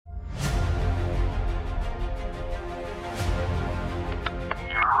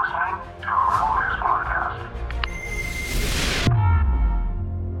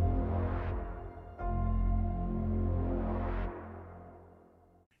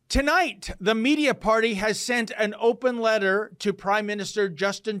Tonight, the media party has sent an open letter to Prime Minister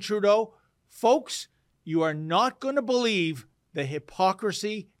Justin Trudeau. Folks, you are not going to believe the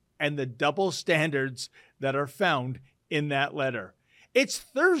hypocrisy and the double standards that are found in that letter. It's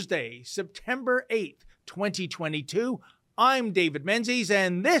Thursday, September 8th, 2022. I'm David Menzies,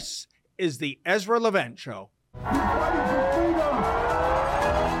 and this is the Ezra Levant Show.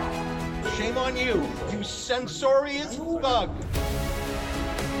 Shame on you, you censorious thug.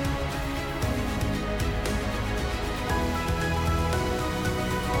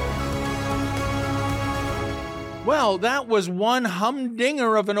 Well, that was one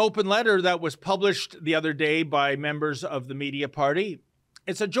humdinger of an open letter that was published the other day by members of the media party.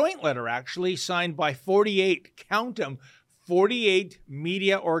 It's a joint letter, actually, signed by 48, count them, 48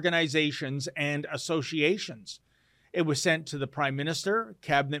 media organizations and associations. It was sent to the Prime Minister,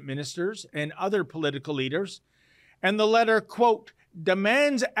 cabinet ministers, and other political leaders. And the letter, quote,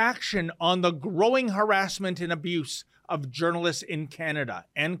 demands action on the growing harassment and abuse of journalists in Canada,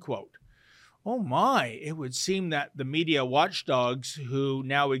 end quote. Oh my, it would seem that the media watchdogs, who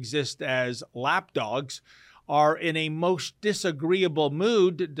now exist as lapdogs, are in a most disagreeable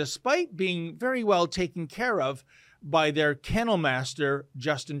mood despite being very well taken care of by their kennel master,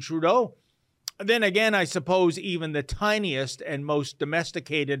 Justin Trudeau. Then again, I suppose even the tiniest and most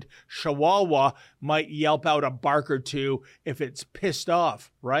domesticated chihuahua might yelp out a bark or two if it's pissed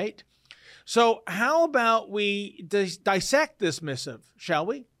off, right? So how about we dissect this missive, shall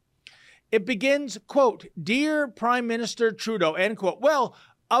we? It begins, quote, Dear Prime Minister Trudeau, end quote. Well,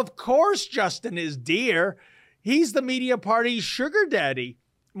 of course Justin is dear. He's the media party's sugar daddy.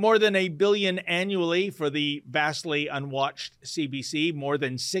 More than $1 billion annually for the vastly unwatched CBC, more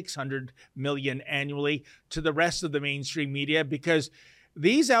than $600 million annually to the rest of the mainstream media, because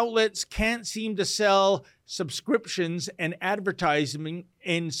these outlets can't seem to sell subscriptions and advertising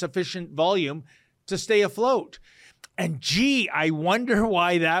in sufficient volume to stay afloat. And gee, I wonder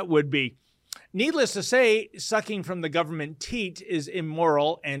why that would be. Needless to say, sucking from the government teat is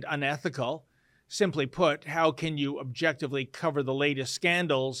immoral and unethical. Simply put, how can you objectively cover the latest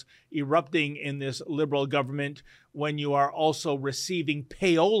scandals erupting in this Liberal government when you are also receiving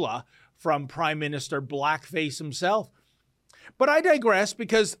payola from Prime Minister Blackface himself? But I digress,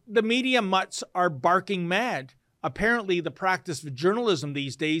 because the media mutts are barking mad. Apparently, the practice of journalism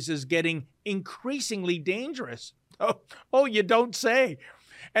these days is getting increasingly dangerous. Oh, you don't say.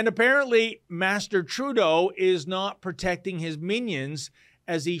 And apparently, Master Trudeau is not protecting his minions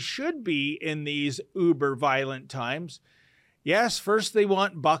as he should be in these uber-violent times. Yes, first they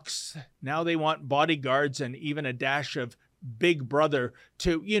want bucks, now they want bodyguards and even a dash of Big Brother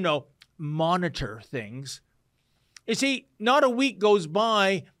to, monitor things. You see, not a week goes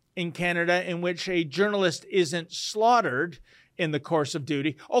by in Canada in which a journalist isn't slaughtered in the course of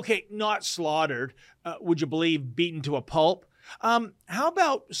duty. Okay, not slaughtered. Would you believe beaten to a pulp? How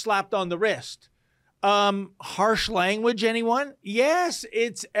about slapped on the wrist? Harsh language, anyone? Yes,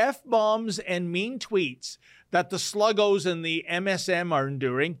 it's F-bombs and mean tweets that the sluggos and the MSM are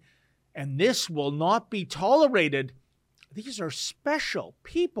enduring, and this will not be tolerated. These are special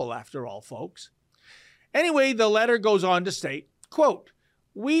people, after all, folks. Anyway, the letter goes on to state, quote,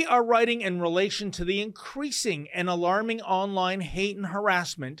 we are writing in relation to the increasing and alarming online hate and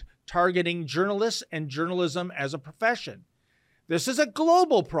harassment targeting journalists and journalism as a profession. This is a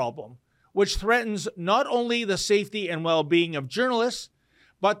global problem which threatens not only the safety and well-being of journalists,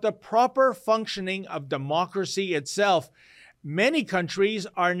 but the proper functioning of democracy itself. Many countries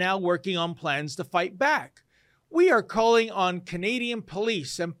are now working on plans to fight back. We are calling on Canadian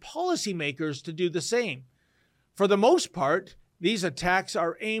police and policymakers to do the same. For the most part, these attacks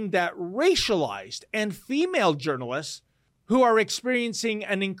are aimed at racialized and female journalists who are experiencing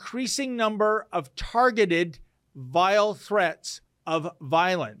an increasing number of targeted, vile threats of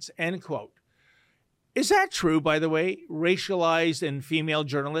violence, end quote. Is that true, by the way? Racialized and female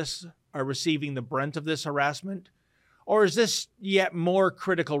journalists are receiving the brunt of this harassment? Or is this yet more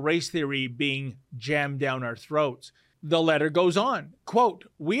critical race theory being jammed down our throats? The letter goes on, quote,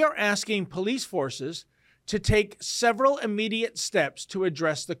 we are asking police forces to take several immediate steps to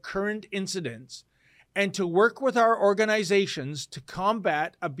address the current incidents and to work with our organizations to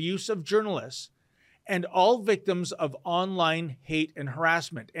combat abuse of journalists and all victims of online hate and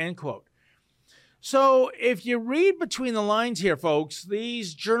harassment, end quote. So if you read between the lines here, folks,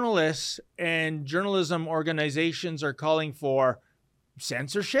 these journalists and journalism organizations are calling for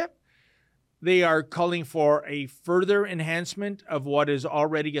censorship. They are calling for a further enhancement of what is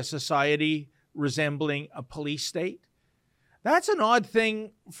already a society resembling a police state. That's an odd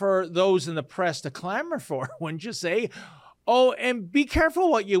thing for those in the press to clamor for, wouldn't you say? Oh, and be careful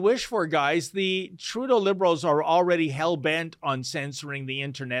what you wish for, guys. The Trudeau Liberals are already hell-bent on censoring the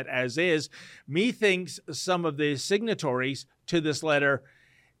internet as is. Methinks some of the signatories to this letter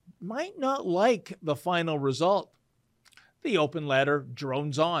might not like the final result. The open letter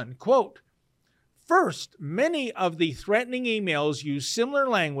drones on. Quote, "First, many of the threatening emails use similar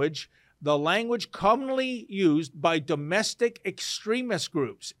language, the language commonly used by domestic extremist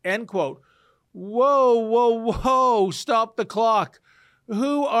groups." End quote. Whoa, whoa, whoa, stop the clock.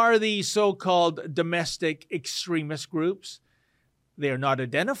 Who are these so-called domestic extremist groups? They are not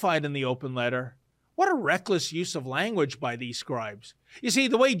identified in the open letter. What a reckless use of language by these scribes. You see,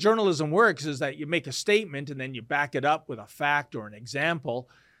 the way journalism works is that you make a statement and then you back it up with a fact or an example.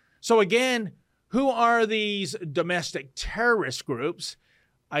 So again, who are these domestic terrorist groups?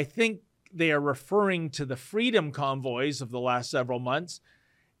 I think they are referring to the freedom convoys of the last several months.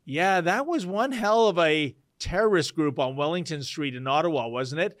 Yeah, that was one hell of a terrorist group on Wellington Street in Ottawa,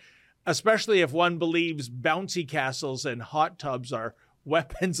 wasn't it? Especially if one believes bouncy castles and hot tubs are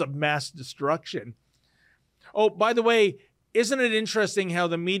weapons of mass destruction. Oh, by the way, isn't it interesting how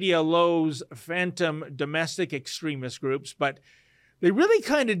the media loathes phantom domestic extremist groups, but they really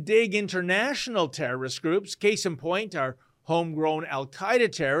kind of dig international terrorist groups? Case in point, our homegrown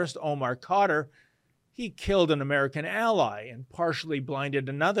Al-Qaeda terrorist, Omar Khadr. He killed an American ally and partially blinded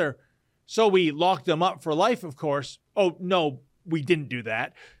another. So we locked them up for life, of course. Oh, no, we didn't do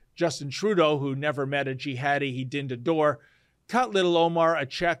that. Justin Trudeau, who never met a jihadi he didn't adore, cut little Omar a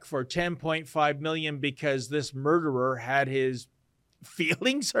check for $10.5 million because this murderer had his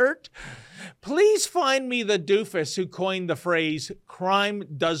feelings hurt. Please find me the doofus who coined the phrase, "crime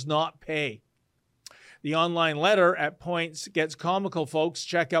does not pay." The online letter at points gets comical, folks.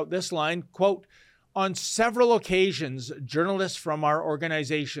 Check out this line, quote, "On several occasions, journalists from our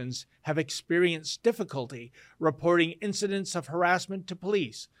organizations have experienced difficulty reporting incidents of harassment to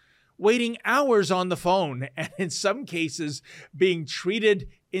police, waiting hours on the phone, and in some cases being treated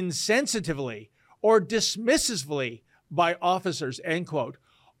insensitively or dismissively by officers," end quote.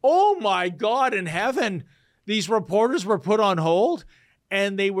 Oh my God in heaven, these reporters were put on hold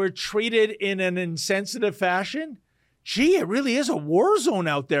and they were treated in an insensitive fashion? Gee, it really is a war zone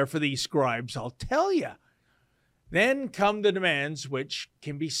out there for these scribes, I'll tell you. Then come the demands, which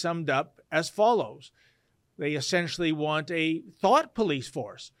can be summed up as follows. They essentially want a thought police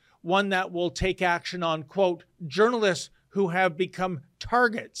force, one that will take action on, quote, "journalists who have become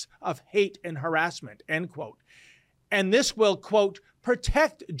targets of hate and harassment," end quote. And this will, quote,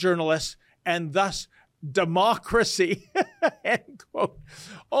 "protect journalists and thus democracy," end quote.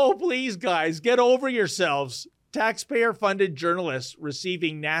 Oh, please, guys, get over yourselves. Taxpayer-funded journalists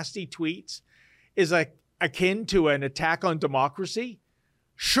receiving nasty tweets is akin to an attack on democracy?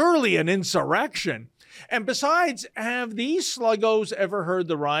 Surely an insurrection. And besides, have these sluggos ever heard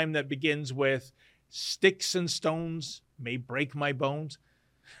the rhyme that begins with "sticks and stones may break my bones"?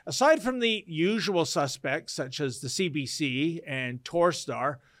 Aside from the usual suspects, such as the CBC and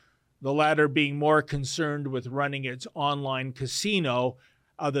Torstar, the latter being more concerned with running its online casino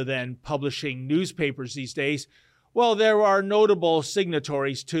other than publishing newspapers these days, well, there are notable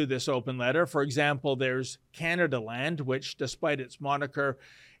signatories to this open letter. For example, there's Canadaland, which, despite its moniker,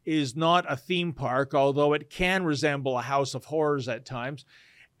 is not a theme park, although it can resemble a house of horrors at times,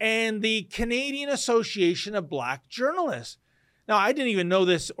 and the Canadian Association of Black Journalists. Now, I didn't even know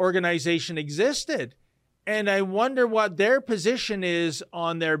this organization existed, and I wonder what their position is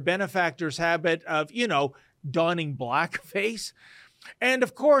on their benefactor's habit of, donning blackface. And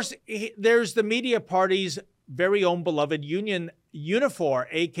of course, there's the media party's very own beloved union, Unifor,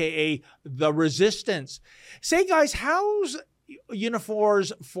 aka the Resistance. Say, guys, how's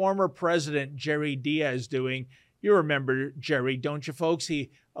Unifor's former president, Jerry Diaz, doing? You remember Jerry, don't you, folks?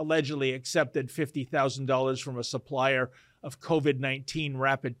 He allegedly accepted $50,000 from a supplier of COVID-19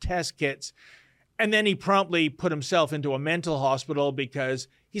 rapid test kits. And then he promptly put himself into a mental hospital because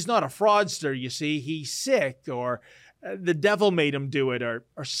he's not a fraudster, you see. He's sick, or the devil made him do it, or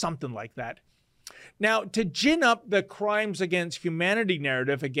something like that. Now, to gin up the crimes against humanity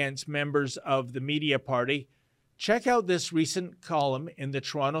narrative against members of the media party, check out this recent column in the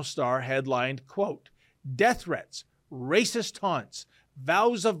Toronto Star headlined, quote, "Death threats, racist taunts,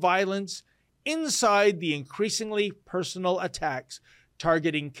 vows of violence inside the increasingly personal attacks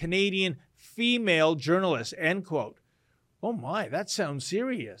targeting Canadian female journalists," end quote. Oh my, that sounds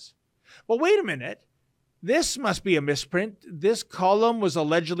serious. Well, wait a minute. This must be a misprint. This column was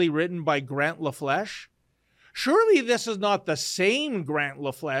allegedly written by Grant LaFleche. Surely this is not the same Grant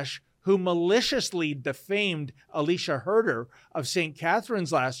LaFleche who maliciously defamed Alicia Herder of St.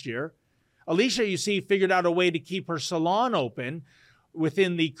 Catharines last year. Alicia, you see, figured out a way to keep her salon open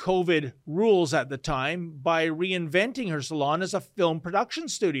within the COVID rules at the time by reinventing her salon as a film production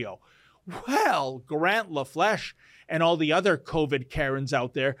studio. Well, Grant LaFleche and all the other COVID Karens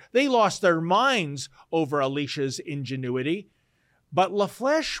out there, they lost their minds over Alicia's ingenuity. But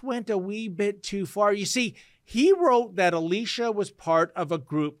LaFleche went a wee bit too far. You see, he wrote that Alicia was part of a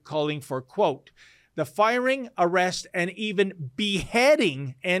group calling for, quote, the firing, arrest, and even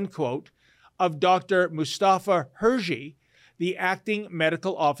beheading, end quote, of Dr. Mustafa Herji, the acting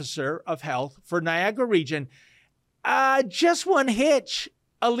medical officer of health for Niagara region. Just one hitch.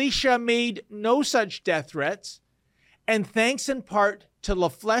 Alicia made no such death threats. And thanks in part to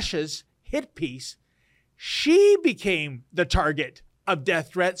LaFleche's hit piece, she became the target of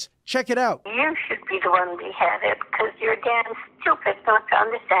death threats. Check it out. You should be the one beheaded because you're damn stupid not to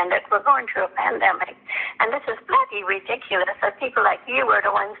understand that we're going through a pandemic. And this is bloody ridiculous that people like you are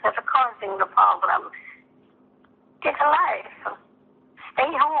the ones that are causing the problem. Get a life.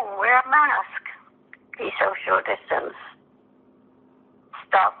 Stay home. Wear a mask. Be social distance.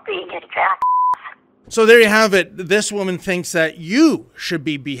 Stop being a jack. So there you have it. This woman thinks that you should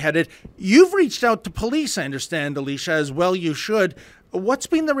be beheaded. You've reached out to police, I understand, Alicia, as well you should. What's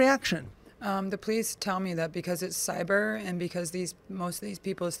been the reaction? The police tell me that because it's cyber and because most of these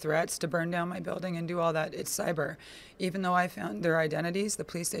people's threats to burn down my building and do all that, it's cyber. Even though I found their identities, the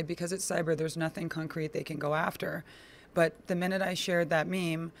police say because it's cyber, there's nothing concrete they can go after. But the minute I shared that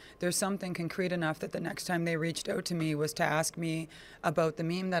meme, there's something concrete enough that the next time they reached out to me was to ask me about the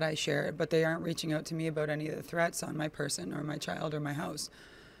meme that I shared, but they aren't reaching out to me about any of the threats on my person or my child or my house.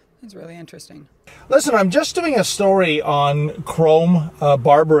 It's really interesting. Listen, I'm just doing a story on chrome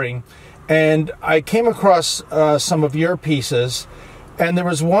barbering, and I came across some of your pieces, and there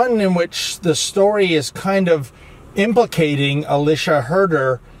was one in which the story is kind of implicating Alicia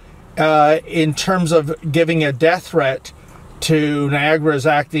Herder in terms of giving a death threat to Niagara's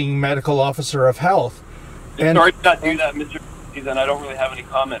acting medical officer of health. And sorry to not do that, Mr. Season. I don't really have any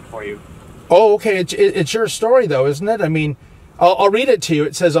comment for you. Oh, okay. It's your story, though, isn't it? I mean, I'll read it to you.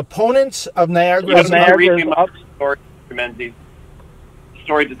 It says, opponents of Niagara's... Story, Menzies. The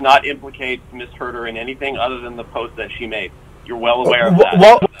story does not implicate Ms. Herder in anything other than the post that she made. You're well aware of that.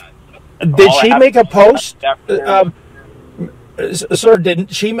 Well, did she make a post? Sir,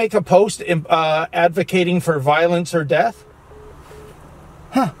 didn't she make a post advocating for violence or death?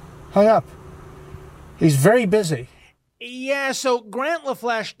 Hung up. He's very busy. Yeah, so Grant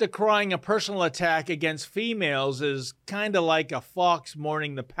LaFleche decrying a personal attack against females is kind of like a fox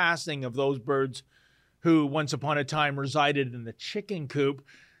mourning the passing of those birds who once upon a time resided in the chicken coop.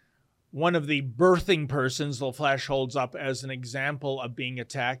 One of the birthing persons LaFleche holds up as an example of being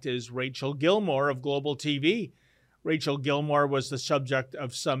attacked is Rachel Gilmore of Global TV. Rachel Gilmore was the subject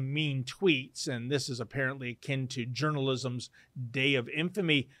of some mean tweets, and this is apparently akin to journalism's day of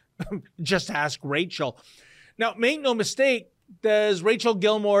infamy. Just ask Rachel. Now, make no mistake, does Rachel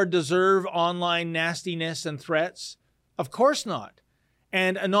Gilmore deserve online nastiness and threats? Of course not.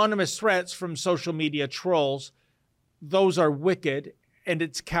 And anonymous threats from social media trolls, those are wicked and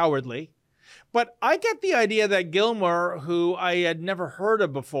it's cowardly. But I get the idea that Gilmore, who I had never heard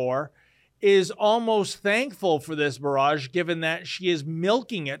of before, is almost thankful for this barrage, given that she is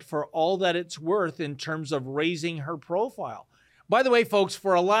milking it for all that it's worth in terms of raising her profile. By the way, folks,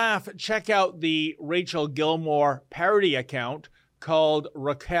 for a laugh, check out the Rachel Gilmore parody account called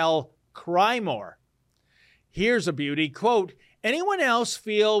Raquel Crymore. Here's a beauty. Quote, anyone else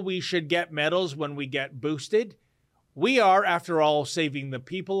feel we should get medals when we get boosted? We are, after all, saving the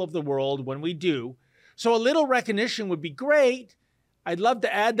people of the world when we do. So a little recognition would be great. I'd love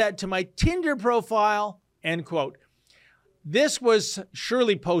to add that to my Tinder profile, end quote. This was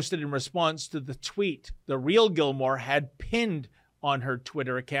surely posted in response to the tweet the real Gilmore had pinned on her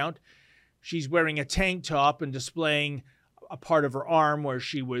Twitter account. She's wearing a tank top and displaying a part of her arm where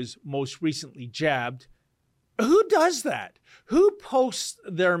she was most recently jabbed. Who does that? Who posts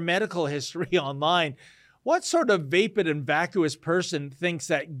their medical history online? What sort of vapid and vacuous person thinks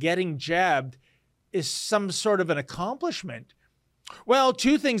that getting jabbed is some sort of an accomplishment? Well,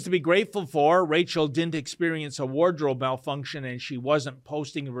 two things to be grateful for. Rachel didn't experience a wardrobe malfunction and she wasn't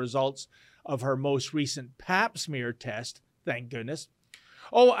posting the results of her most recent pap smear test. Thank goodness.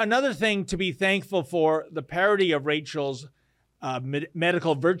 Oh, another thing to be thankful for, the parody of Rachel's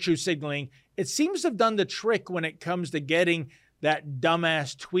medical virtue signaling. It seems to have done the trick when it comes to getting that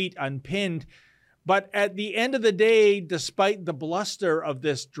dumbass tweet unpinned. But at the end of the day, despite the bluster of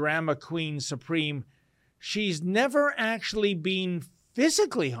this drama queen supreme, she's never actually been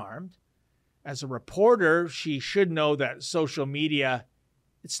physically harmed. As a reporter, she should know that social media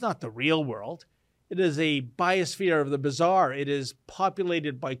It's not the real world. It is a biosphere of the bizarre. It is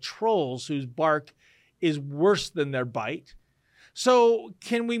populated by trolls whose bark is worse than their bite. So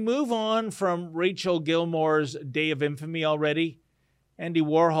can we move on from Rachel Gilmore's Day of Infamy already? Andy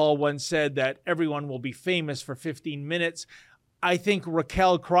Warhol once said that everyone will be famous for 15 minutes. I think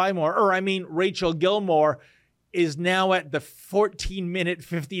Rachel Gilmore is now at the 14-minute,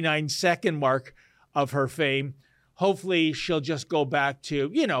 59-second mark of her fame. Hopefully she'll just go back to,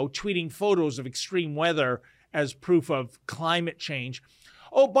 tweeting photos of extreme weather as proof of climate change.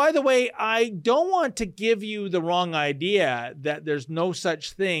 Oh, by the way, I don't want to give you the wrong idea that there's no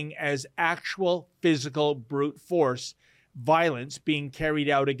such thing as actual physical brute force violence being carried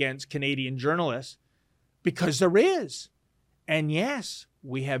out against Canadian journalists, because there is. And yes,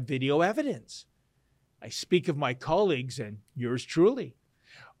 we have video evidence. I speak of my colleagues and yours truly.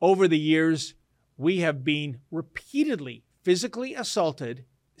 Over the years, we have been repeatedly physically assaulted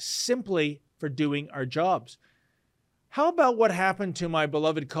simply for doing our jobs. How about what happened to my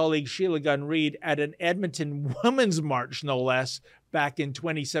beloved colleague Sheila Gunn Reid at an Edmonton Women's March, no less, back in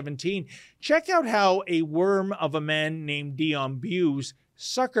 2017? Check out how a worm of a man named Dion Buse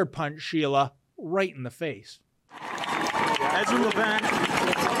sucker punched Sheila right in the face. Edwin Levin,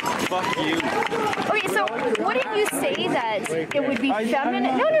 fuck you. Okay, so wouldn't you say that it would be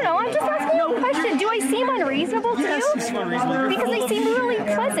feminine? No, I'm just asking you a question. Do I seem unreasonable to you? Yes, you seem unreasonable. Because I seem really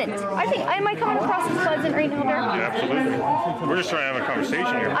pleasant. Am I coming across as pleasant right now, Derek? Yeah, absolutely. We're just trying to have a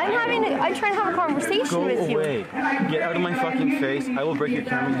conversation here. I'm trying to have a conversation with you. Go away. Get out of my fucking face. I will break your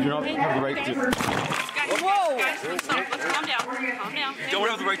camera. You do not have the right to... Whoa! Guys, let's calm down. Calm down. You don't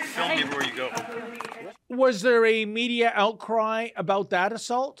have the right to film me everywhere you go. Was there a media outcry about that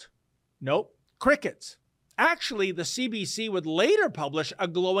assault? Nope. Crickets. Actually, the CBC would later publish a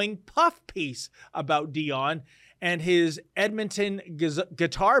glowing puff piece about Dion and his Edmonton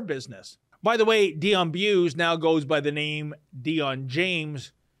guitar business. By the way, Dion Buse now goes by the name Dion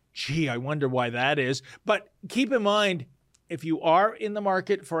James. Gee, I wonder why that is. But keep in mind, if you are in the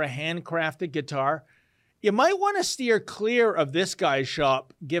market for a handcrafted guitar, you might want to steer clear of this guy's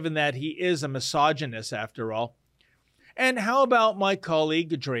shop, given that he is a misogynist after all. And how about my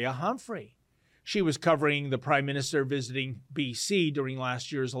colleague, Drea Humphrey? She was covering the Prime Minister visiting BC during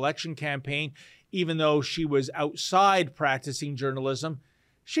last year's election campaign. Even though she was outside practicing journalism,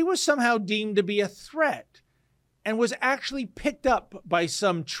 she was somehow deemed to be a threat and was actually picked up by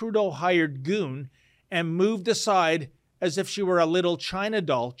some Trudeau-hired goon and moved aside as if she were a little China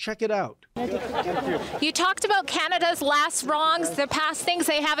doll. Check it out. You talked about Canada's last wrongs, the past things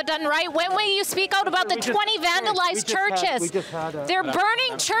they haven't done right. When will you speak out about the 20 vandalized churches? They're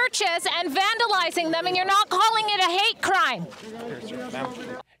burning churches and vandalizing them, and you're not calling it a hate crime.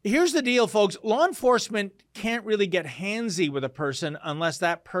 Here's the deal, folks. Law enforcement can't really get handsy with a person unless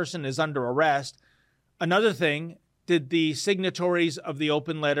that person is under arrest. Another thing, did the signatories of the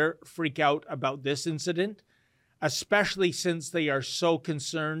open letter freak out about this incident? Especially since they are so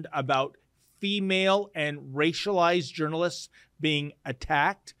concerned about female and racialized journalists being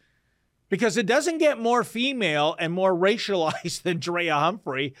attacked? Because it doesn't get more female and more racialized than Drea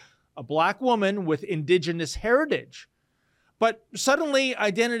Humphrey, a black woman with Indigenous heritage. But suddenly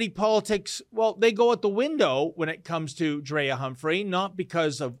identity politics, well, they go out the window when it comes to Drea Humphrey, not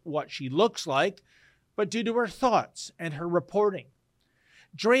because of what she looks like, but due to her thoughts and her reporting.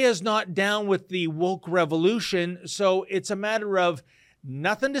 Drea's not down with the woke revolution, so it's a matter of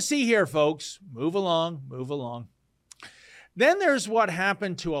nothing to see here, folks. Move along, move along. Then there's what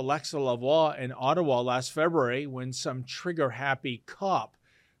happened to Alexa Lavoie in Ottawa last February when some trigger-happy cop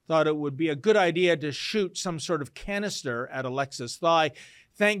thought it would be a good idea to shoot some sort of canister at Alexa's thigh.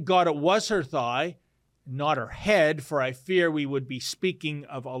 Thank God it was her thigh, not her head, for I fear we would be speaking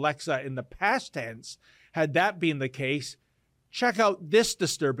of Alexa in the past tense had that been the case. Check out this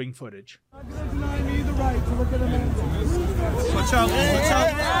disturbing footage. Watch out! Watch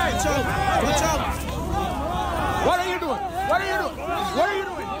out! Watch out! Watch out! What are you doing? What are you doing? What are you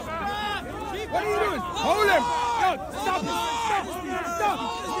doing? What are you doing? Hold him! Yo, stop him! Stop!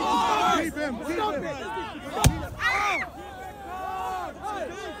 Stop! Keep him! Keep him!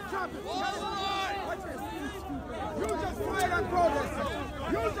 You just fired on protest!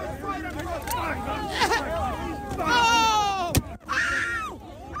 You just fired on protest! Oh!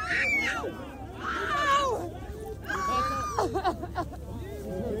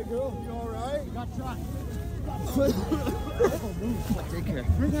 Hey girl, you alright? Got shot. Take care.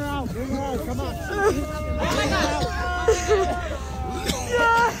 Bring her out, come on. Bring her out.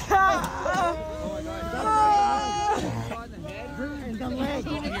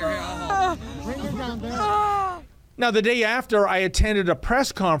 Bring her down there. Now, the day after, I attended a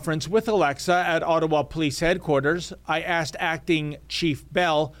press conference with Alexa at Ottawa Police Headquarters. I asked Acting Chief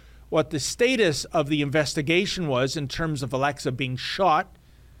Bell what the status of the investigation was in terms of Alexa being shot.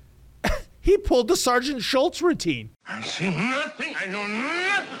 He pulled the Sergeant Schultz routine. I see nothing. I know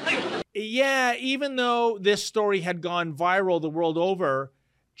nothing. Yeah, even though this story had gone viral the world over,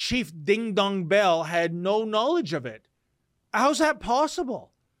 Chief Ding Dong Bell had no knowledge of it. How's that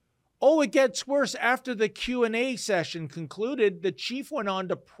possible? Oh, it gets worse. After the Q&A session concluded, the chief went on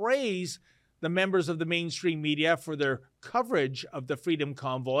to praise the members of the mainstream media for their coverage of the Freedom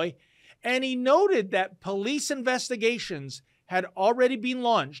Convoy, and he noted that police investigations had already been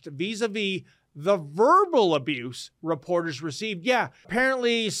launched vis-a-vis the verbal abuse reporters received. Yeah,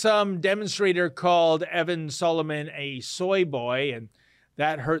 apparently some demonstrator called Evan Solomon a soy boy, and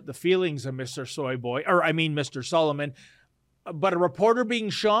that hurt the feelings of Mr. Solomon. But a reporter being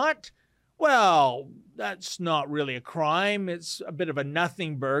shot? Well, that's not really a crime. It's a bit of a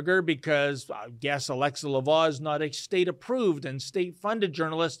nothing burger because I guess Alexa Lavoie is not a state-approved and state-funded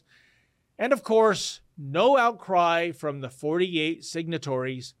journalist. And of course, no outcry from the 48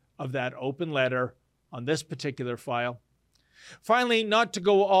 signatories of that open letter on this particular file. Finally, not to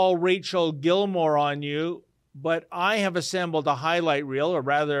go all Rachel Gilmore on you, but I have assembled a highlight reel, or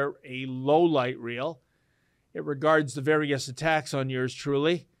rather a low-light reel. It regards the various attacks on yours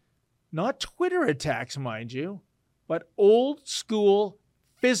truly. Not Twitter attacks, mind you, but old-school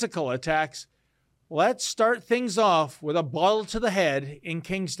physical attacks. Let's start things off with a bottle to the head in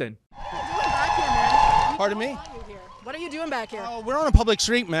Kingston. Pardon me? What are you doing back here? We're on a public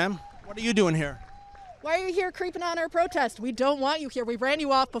street, ma'am. What are you doing here? Why are you here creeping on our protest? We don't want you here. We ran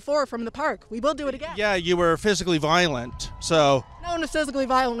you off before from the park. We will do it again. Yeah, you were physically violent, so... No one was physically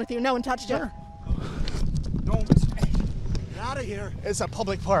violent with you. No one touched you. Don't... Get out of here. It's a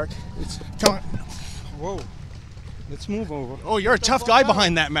public park. Come on. Whoa. Let's move over. Oh, you're a tough guy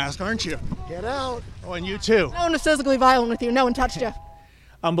behind that mask, aren't you? Get out. Oh, and you too. No one was physically violent with you. No one touched you.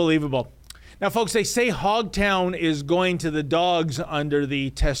 Unbelievable. Now, folks, they say Hogtown is going to the dogs under the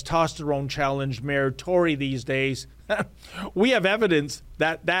testosterone challenge Mayor Tory these days. We have evidence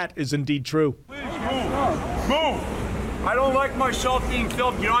that that is indeed true. Please move. Move. I don't like myself being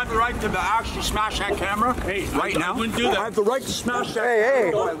filmed. You don't have the right to actually smash that camera. Hey, right now. I wouldn't do that. I have the right to smash that.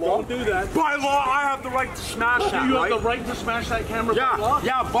 Hey. By law, don't do that. By law, I have the right to smash that. You have the right to smash that camera. Yeah, by law?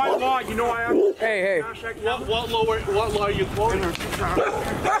 Yeah, by law. You know I have. Hey. Smash that camera. What law are you quoting?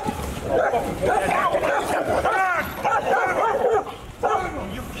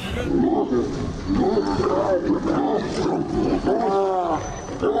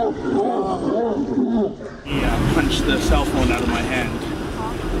 Yeah, punched the cell phone out of my hand.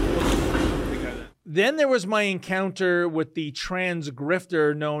 Then there was my encounter with the trans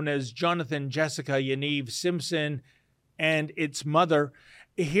grifter known as Jonathan Jessica Yaniv Simpson and its mother.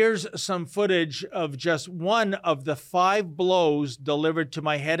 Here's some footage of just one of the 5 blows delivered to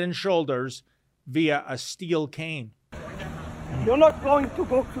my head and shoulders via a steel cane. You're not going to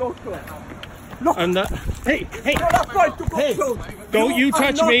go close to it. Look. I'm not. Hey. You're not going to go close. Don't you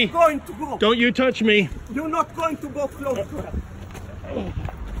touch me. Going to go. Don't you touch me. You're not going to go close to it.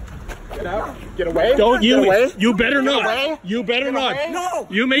 Get out. Get away. Don't you. Get away. You better not. Away. You better not. No.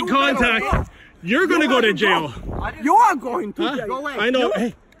 You make contact. You're going to go to jail. You are going to jail. Go away. I know.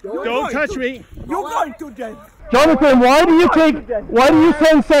 Hey, don't touch me. You're going to jail. Jonathan, why do you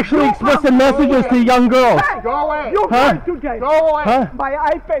send sexually explicit messages to young girls? Hey, go away. You're going to jail. Go away. Huh? My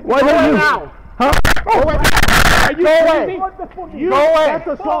iPad. Why don't you? Now. Huh? Go away. Go away. Go away. That's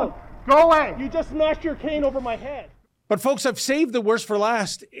assault. Go away. You just smashed your cane over my head. But folks, I've saved the worst for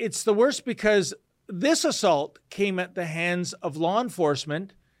last. It's the worst because this assault came at the hands of law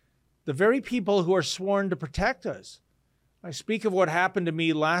enforcement, the very people who are sworn to protect us. I speak of what happened to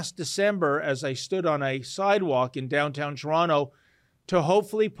me last December as I stood on a sidewalk in downtown Toronto to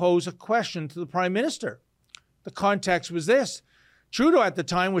hopefully pose a question to the Prime Minister. The context was this. Trudeau at the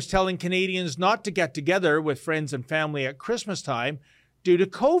time was telling Canadians not to get together with friends and family at Christmas time due to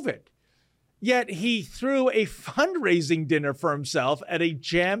COVID. Yet he threw a fundraising dinner for himself at a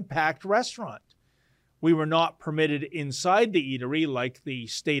jam-packed restaurant. We were not permitted inside the eatery like the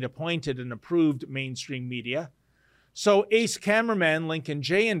state-appointed and approved mainstream media. So ace cameraman Lincoln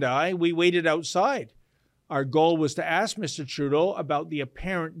J and I, we waited outside. Our goal was to ask Mr. Trudeau about the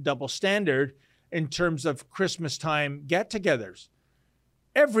apparent double standard in terms of Christmas time get-togethers.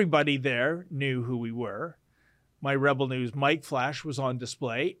 Everybody there knew who we were. My Rebel News mic flash was on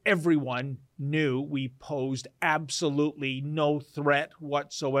display. Everyone knew we posed absolutely no threat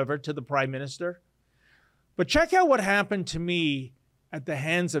whatsoever to the Prime Minister. But check out what happened to me at the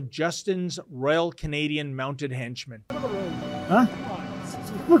hands of Justin's Royal Canadian Mounted Henchmen. Huh?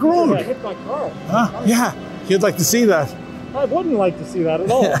 Look around. I hit my car. Huh? Yeah, you'd like to see that. I wouldn't like to see that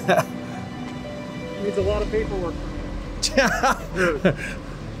at all. Needs a lot of paperwork.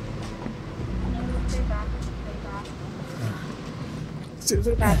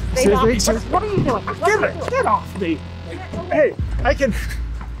 Seriously? What are you doing? Get off me. Hey, I can...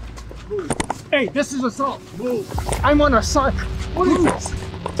 Hey, this is assault. Move. I'm on a side... What is this?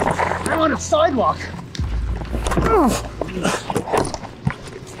 I'm on a sidewalk.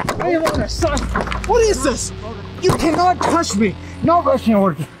 I am on a side... What is this? You cannot touch me. No rushing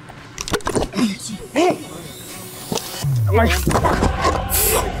over. Hey!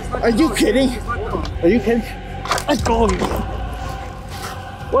 Are you kidding? Are you kidding? Let go of me.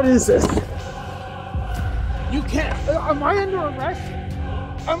 What is this? You can't. Am I under arrest?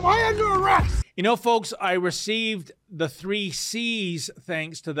 Am I under arrest? You know, folks, I received the 3 C's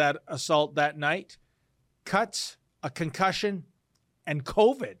thanks to that assault that night. Cuts, a concussion, and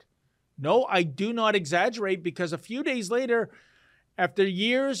COVID. No, I do not exaggerate, because a few days later, after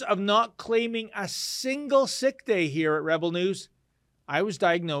years of not claiming a single sick day here at Rebel News, I was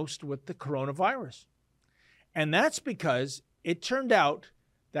diagnosed with the coronavirus. And that's because it turned out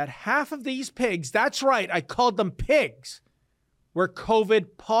that half of these pigs, that's right, I called them pigs, were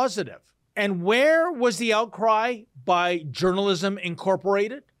COVID positive. And where was the outcry by Journalism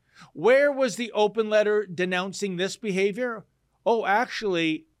Incorporated? Where was the open letter denouncing this behavior? Oh,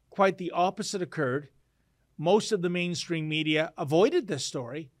 actually, quite the opposite occurred. Most of the mainstream media avoided this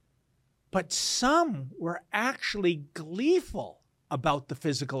story, but some were actually gleeful about the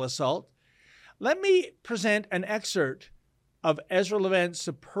physical assault. Let me present an excerpt of Ezra Levant's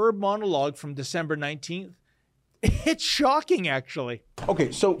superb monologue from December 19th. It's shocking, actually.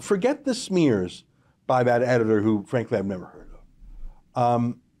 Okay, so forget the smears by that editor who, frankly, I've never heard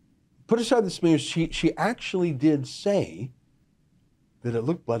of. Put aside the smears, she actually did say that it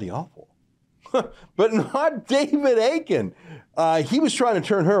looked bloody awful. But not David Akin. He was trying to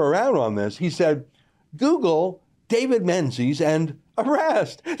turn her around on this. He said, Google David Menzies and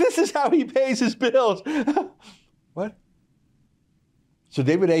arrest. This is how he pays his bills. What? So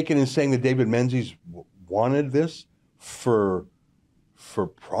David Akin is saying that David Menzies wanted this for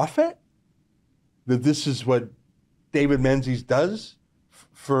profit? That this is what David Menzies does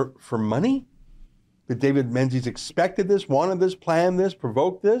for money? That David Menzies expected this, wanted this, planned this,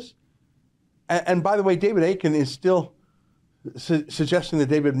 provoked this? And by the way, David Akin is still suggesting that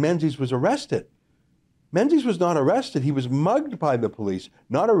David Menzies was arrested. Menzies was not arrested. He was mugged by the police,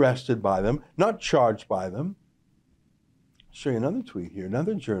 not arrested by them, not charged by them. I'll show you another tweet here.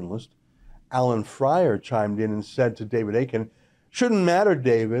 Another journalist, Alan Fryer, chimed in and said to David Akin, shouldn't matter,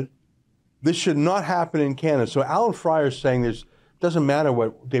 David. This should not happen in Canada. So Alan Fryer is saying it doesn't matter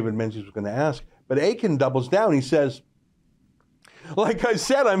what David Menzies was going to ask. But Akin doubles down. He says, like I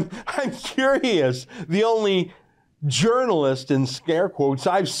said, I'm curious. The only journalist, in scare quotes,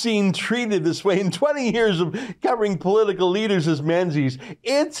 I've seen treated this way in 20 years of covering political leaders is Menzies.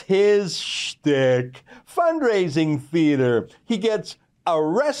 It's his shtick. Fundraising theater. He gets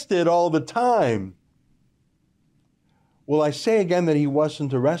arrested all the time. Well, I say again that he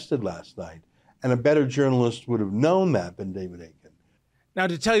wasn't arrested last night, and a better journalist would have known that than David Akin. Now,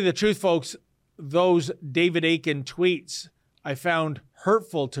 to tell you the truth, folks, those David Akin tweets I found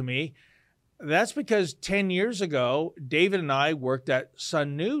hurtful to me. That's because 10 years ago, David and I worked at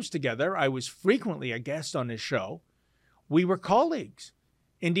Sun News together. I was frequently a guest on his show. We were colleagues.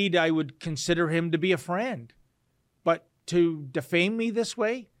 Indeed, I would consider him to be a friend. But to defame me this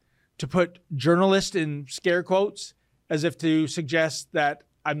way, to put journalist in scare quotes, as if to suggest that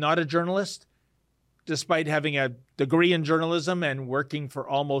I'm not a journalist, despite having a degree in journalism and working for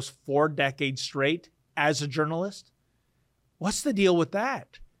almost 4 decades straight as a journalist? What's the deal with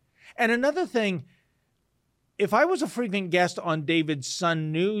that? And another thing, if I was a frequent guest on David's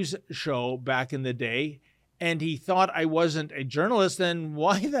Sun News show back in the day, and he thought I wasn't a journalist, then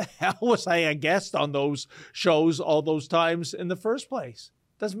why the hell was I a guest on those shows all those times in the first place?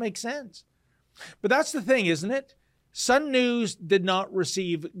 Doesn't make sense. But that's the thing, isn't it? Sun News did not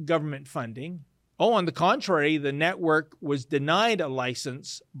receive government funding. Oh, on the contrary, the network was denied a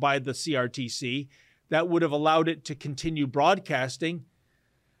license by the CRTC that would have allowed it to continue broadcasting.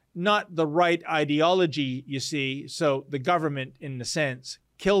 Not the right ideology, you see, so the government, in a sense,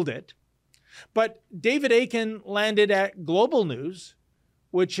 killed it. But David Akin landed at Global News,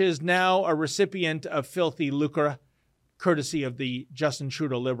 which is now a recipient of filthy lucre, courtesy of the Justin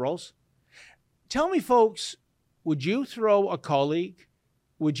Trudeau Liberals. Tell me, folks, would you throw a colleague,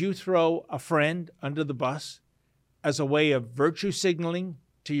 would you throw a friend under the bus as a way of virtue signaling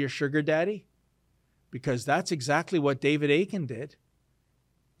to your sugar daddy? Because that's exactly what David Akin did.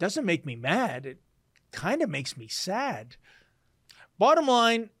 Doesn't make me mad. It kind of makes me sad. Bottom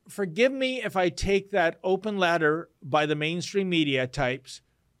line, forgive me if I take that open letter by the mainstream media types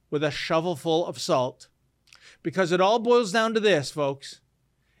with a shovelful of salt, because it all boils down to this, folks.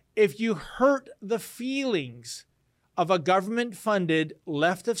 If you hurt the feelings of a government-funded,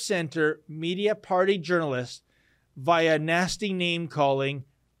 left-of-center media party journalist via nasty name-calling,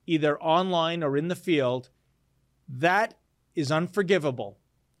 either online or in the field, that is unforgivable,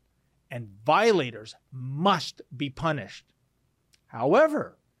 and violators must be punished.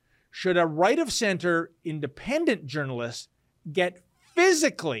 However, should a right-of-center independent journalist get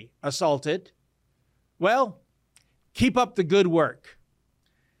physically assaulted, well, keep up the good work.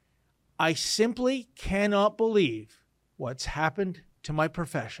 I simply cannot believe what's happened to my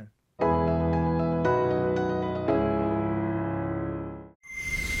profession.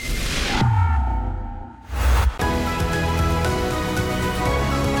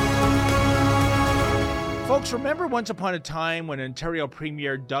 Folks, remember once upon a time when Ontario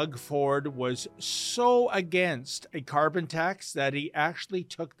Premier Doug Ford was so against a carbon tax that he actually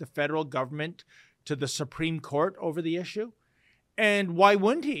took the federal government to the Supreme Court over the issue? And why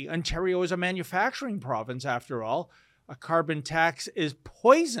wouldn't he? Ontario is a manufacturing province, after all. A carbon tax is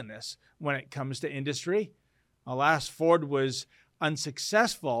poisonous when it comes to industry. Alas, Ford was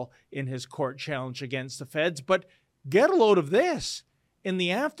unsuccessful in his court challenge against the feds, but get a load of this. In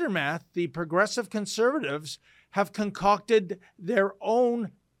the aftermath, the progressive Conservatives have concocted their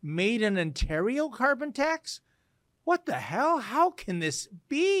own Made in Ontario carbon tax? What the hell? How can this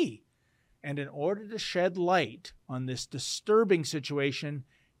be? And in order to shed light on this disturbing situation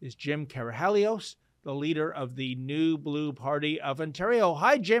is Jim Karahalios, the leader of the New Blue Party of Ontario.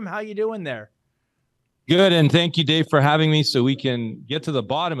 Hi, Jim. How you doing there? Good, and thank you, Dave, for having me so we can get to the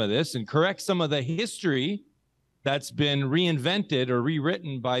bottom of this and correct some of the history that's been reinvented or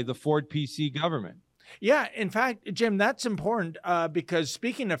rewritten by the Ford PC government. Yeah, in fact, Jim, that's important because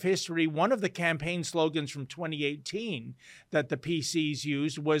speaking of history, one of the campaign slogans from 2018 that the PCs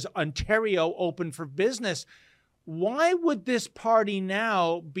used was Ontario open for business. Why would this party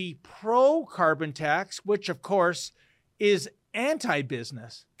now be pro-carbon tax, which, of course, is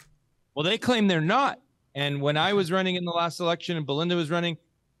anti-business? Well, they claim they're not. And when I was running in the last election and Belinda was running,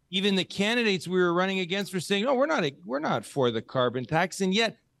 even the candidates we were running against were saying, no, we're not for the carbon tax. And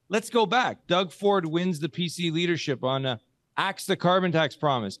yet, let's go back. Doug Ford wins the PC leadership on Axe the Carbon Tax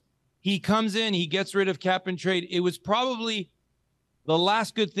Promise. He comes in, he gets rid of cap and trade. It was probably the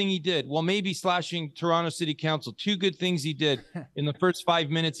last good thing he did. Well, maybe slashing Toronto City Council. Two good things he did in the first 5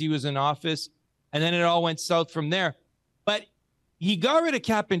 minutes he was in office. And then it all went south from there. But he got rid of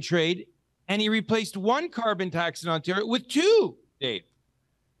cap and trade, and he replaced one carbon tax in Ontario with two, Dave.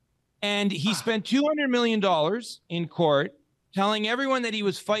 And he spent $200 million in court telling everyone that he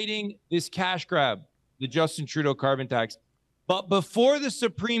was fighting this cash grab, the Justin Trudeau carbon tax. But before the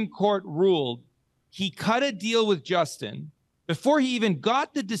Supreme Court ruled, he cut a deal with Justin. Before he even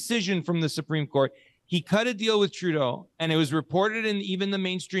got the decision from the Supreme Court, he cut a deal with Trudeau, and it was reported in even the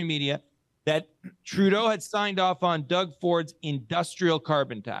mainstream media that Trudeau had signed off on Doug Ford's industrial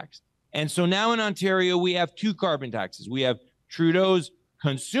carbon tax. And so now in Ontario, we have two carbon taxes. We have Trudeau's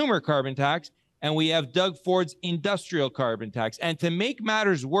consumer carbon tax, and we have Doug Ford's industrial carbon tax. And to make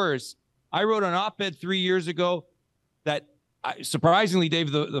matters worse, I wrote an op-ed 3 years ago that, surprisingly,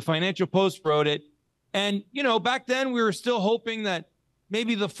 Dave, the Financial Post wrote it. And, you know, back then we were still hoping that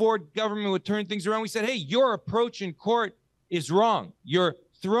maybe the Ford government would turn things around. We said, hey, your approach in court is wrong. You're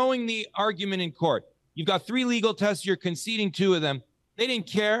throwing the argument in court. You've got three legal tests. You're conceding two of them. They didn't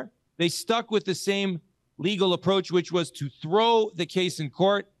care. They stuck with the same legal approach, which was to throw the case in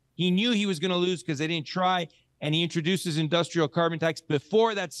court. He knew he was going to lose because they didn't try, and he introduced his industrial carbon tax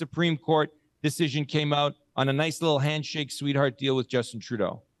before that Supreme Court decision came out on a nice little handshake sweetheart deal with Justin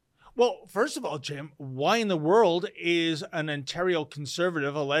Trudeau. Well, first of all, Jim, why in the world is an Ontario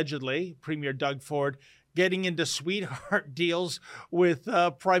Conservative, allegedly, Premier Doug Ford, getting into sweetheart deals with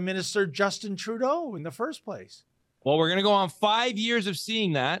Prime Minister Justin Trudeau in the first place? Well, we're going to go on 5 years of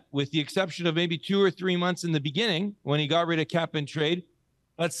seeing that, with the exception of maybe 2 or 3 months in the beginning when he got rid of cap and trade.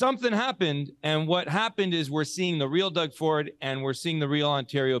 But something happened, and what happened is we're seeing the real Doug Ford and we're seeing the real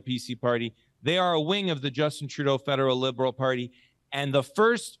Ontario PC Party. They are a wing of the Justin Trudeau Federal Liberal Party. And the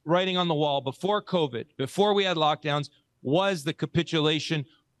first writing on the wall before COVID, before we had lockdowns, was the capitulation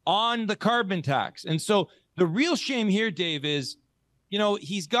on the carbon tax. And so the real shame here, Dave, is, you know,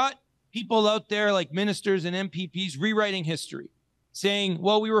 he's got people out there like ministers and MPPs rewriting history, saying,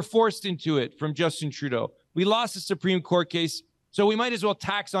 well, we were forced into it from Justin Trudeau. We lost the Supreme Court case, so we might as well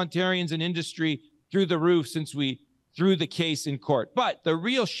tax Ontarians and industry through the roof since we threw the case in court. But the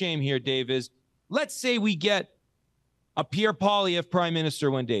real shame here, Dave, is let's say we get a Pierre Poilievre prime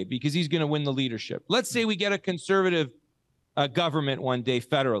minister one day because he's going to win the leadership. Let's say we get a conservative government one day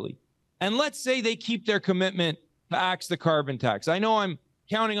federally. And let's say they keep their commitment to axe the carbon tax. I know I'm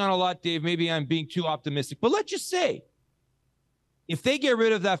counting on a lot, Dave. Maybe I'm being too optimistic. But let's just say, if they get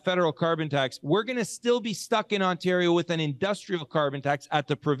rid of that federal carbon tax, we're going to still be stuck in Ontario with an industrial carbon tax at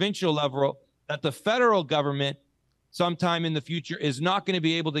the provincial level that the federal government sometime in the future is not going to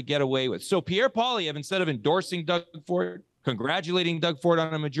be able to get away with. So Pierre Poilievre, instead of endorsing Doug Ford, congratulating Doug Ford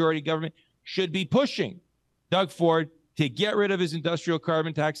on a majority government, should be pushing Doug Ford to get rid of his industrial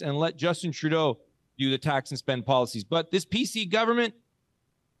carbon tax and let Justin Trudeau do the tax and spend policies. But this PC government,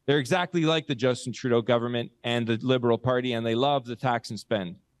 they're exactly like the Justin Trudeau government and the Liberal Party, and they love the tax and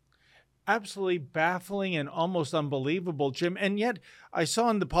spend. Absolutely baffling and almost unbelievable, Jim. And yet I saw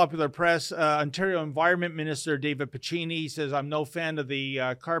in the popular press, Ontario Environment Minister David Piccini says, I'm no fan of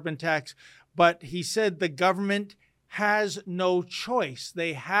the carbon tax, but he said the government has no choice.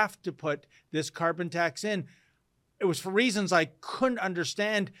 They have to put this carbon tax in. It was for reasons I couldn't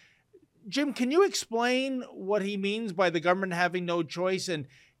understand. Jim, can you explain what he means by the government having no choice? And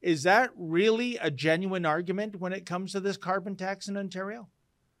is that really a genuine argument when it comes to this carbon tax in Ontario?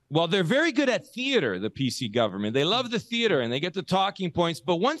 Well, they're very good at theater, the PC government. They love the theater and they get the talking points.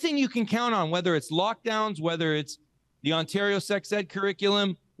 But one thing you can count on, whether it's lockdowns, whether it's the Ontario sex ed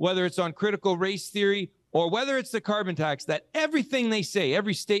curriculum, whether it's on critical race theory, or whether it's the carbon tax, that everything they say,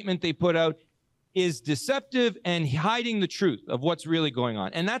 every statement they put out is deceptive and hiding the truth of what's really going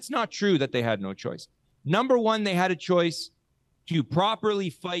on. And that's not true that they had no choice. Number one, they had a choice to properly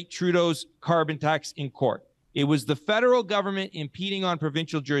fight Trudeau's carbon tax in court. It was the federal government impeding on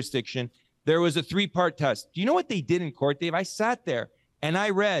provincial jurisdiction. There was a three-part test. Do you know what they did in court, Dave? I sat there and I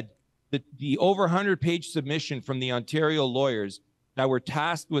read the over 100-page submission from the Ontario lawyers that were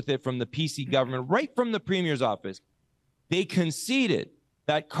tasked with it from the PC government, right from the Premier's office. They conceded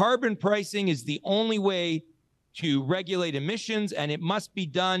that carbon pricing is the only way to regulate emissions, and it must be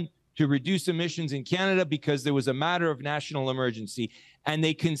done to reduce emissions in Canada because there was a matter of national emergency. And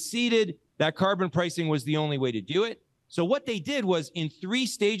they conceded that carbon pricing was the only way to do it. So what they did was, in 3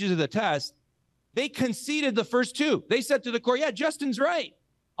 stages of the test, they conceded the first 2. They said to the court, yeah, Justin's right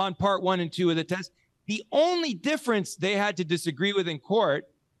on part 1 and 2 of the test. The only difference they had to disagree with in court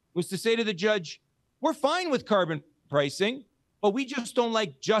was to say to the judge, we're fine with carbon pricing, but we just don't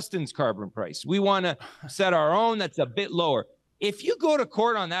like Justin's carbon price. We want to set our own that's a bit lower. If you go to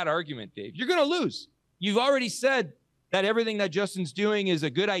court on that argument, Dave, you're going to lose. You've already said that everything that Justin's doing is a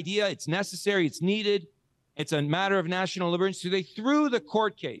good idea. It's necessary. It's needed. It's a matter of national emergency. They threw the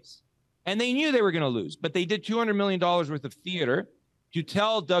court case, and they knew they were going to lose, but they did $200 million worth of theater to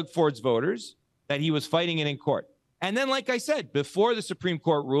tell Doug Ford's voters that he was fighting it in court. And then, like I said, before the Supreme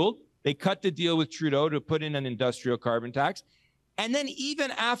Court ruled, they cut the deal with Trudeau to put in an industrial carbon tax. And then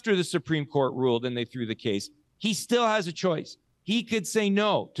even after the Supreme Court ruled and they threw the case, he still has a choice. He could say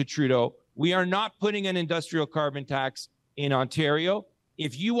no to Trudeau. We are not putting an industrial carbon tax in Ontario.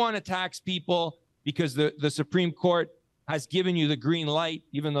 If you want to tax people because the Supreme Court has given you the green light,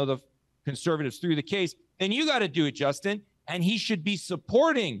 even though the Conservatives threw the case, then you got to do it, Justin. And he should be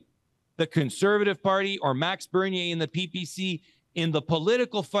supporting the Conservative Party or Max Bernier in the PPC in the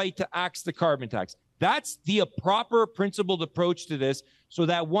political fight to axe the carbon tax. That's the proper principled approach to this, so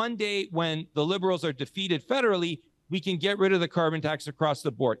that one day when the Liberals are defeated federally, we can get rid of the carbon tax across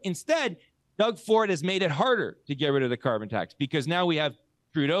the board. Instead, Doug Ford has made it harder to get rid of the carbon tax because now we have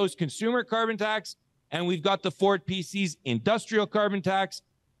Trudeau's consumer carbon tax and we've got the Ford PC's industrial carbon tax,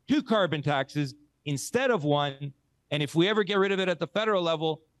 2 carbon taxes instead of 1. And if we ever get rid of it at the federal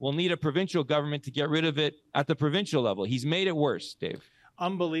level, we'll need a provincial government to get rid of it at the provincial level. He's made it worse, Dave.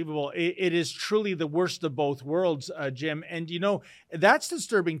 Unbelievable. It is truly the worst of both worlds, Jim. And, you know, that's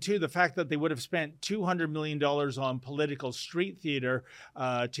disturbing, too, the fact that they would have spent $200 million on political street theater,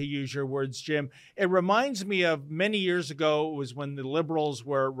 to use your words, Jim. It reminds me of many years ago, it was when the Liberals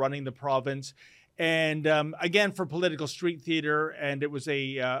were running the province. And again, for political street theater, and it was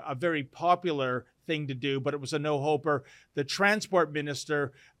a very popular thing to do, but it was a no-hoper. The transport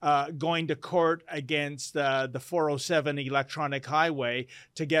minister going to court against the 407 electronic highway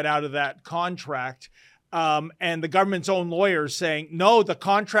to get out of that contract. And the government's own lawyers saying, no, the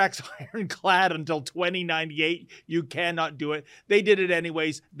contract's ironclad until 2098. You cannot do it. They did it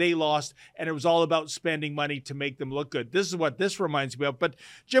anyways. They lost. And it was all about spending money to make them look good. This is what this reminds me of. But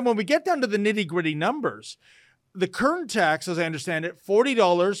Jim, when we get down to the nitty gritty numbers, the current tax, as I understand it,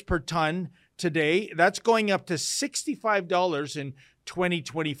 $40 per ton today. That's going up to $65 in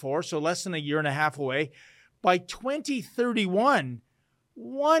 2024, so less than a year and a half away. By 2031,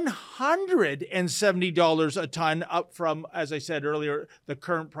 $170 a ton, up from, as I said earlier, the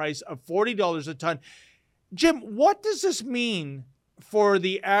current price of $40 a ton. Jim, what does this mean for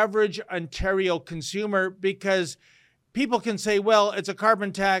the average Ontario consumer? Because people can say, well, it's a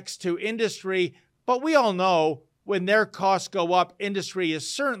carbon tax to industry, but we all know when their costs go up, industry is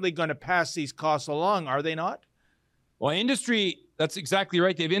certainly going to pass these costs along, are they not? Well, industry, that's exactly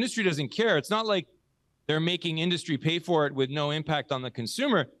right, Dave. Industry doesn't care. It's not like they're making industry pay for it with no impact on the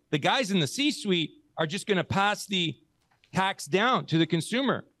consumer. The guys in the C-suite are just going to pass the tax down to the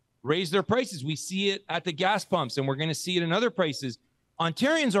consumer, raise their prices. We see it at the gas pumps, and we're going to see it in other prices.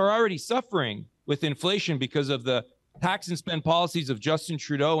 Ontarians are already suffering with inflation because of the tax and spend policies of Justin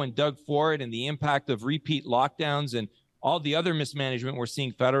Trudeau and Doug Ford and the impact of repeat lockdowns and all the other mismanagement we're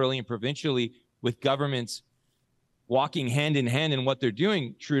seeing federally and provincially with governments walking hand in hand in what they're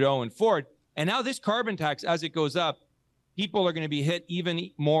doing, Trudeau and Ford. And now this carbon tax, as it goes up, people are going to be hit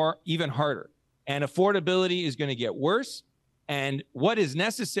even more, even harder. And affordability is going to get worse. And what is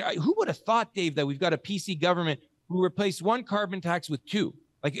necessary? Who would have thought, Dave, that we've got a PC government who replaced one carbon tax with two?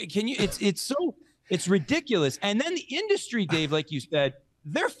 Like, can you? It's ridiculous. And then the industry, Dave, like you said,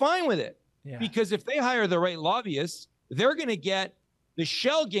 they're fine with it. Yeah. Because if they hire the right lobbyists, they're going to get the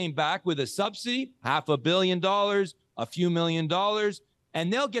shell game back with a subsidy, $500 million, a few $1 million,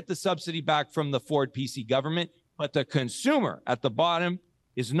 and they'll get the subsidy back from the Ford PC government. But the consumer at the bottom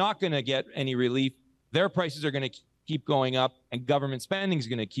is not going to get any relief. Their prices are going to keep going up, and government spending is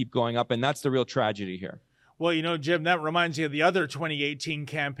going to keep going up. And that's the real tragedy here. Well, you know, Jim, that reminds me of the other 2018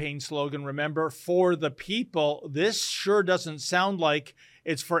 campaign slogan. Remember, for the people. This sure doesn't sound like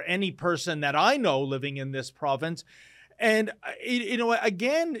it's for any person that I know living in this province. And, you know,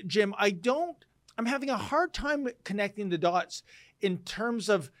 again, Jim, I'm having a hard time connecting the dots in terms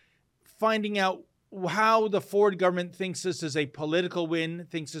of finding out how the Ford government thinks this is a political win,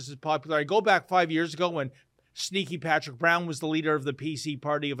 thinks this is popular. I go back 5 years ago when Sneaky Patrick Brown was the leader of the PC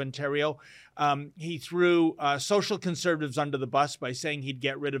Party of Ontario. He threw social conservatives under the bus by saying he'd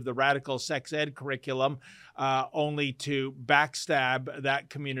get rid of the radical sex ed curriculum, only to backstab that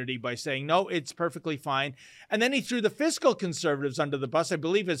community by saying, no, it's perfectly fine. And then he threw the fiscal conservatives under the bus. I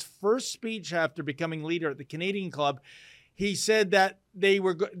believe his first speech after becoming leader at the Canadian Club, he said that he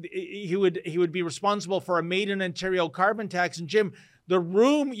would be responsible for a made in Ontario carbon tax. And Jim, the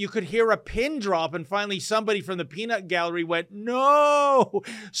room, you could hear a pin drop, and finally somebody from the peanut gallery went, no.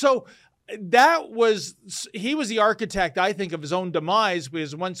 So he was the architect, I think, of his own demise,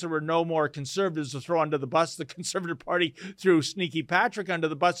 because once there were no more conservatives to throw under the bus, the Conservative Party threw Sneaky Patrick under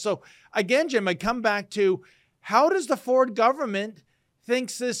the bus. So again, Jim, I come back to, how does the Ford government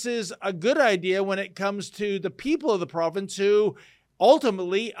thinks this is a good idea when it comes to the people of the province who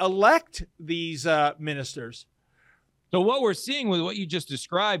ultimately elect these ministers? So what we're seeing with what you just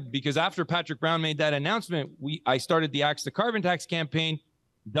described, because after Patrick Brown made that announcement, I started the Axe the Carbon Tax campaign.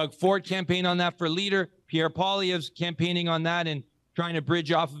 Doug Ford campaigned on that for leader. Pierre Poilievre's campaigning on that and trying to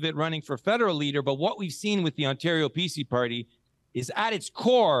bridge off of it, running for federal leader. But what we've seen with the Ontario PC Party is, at its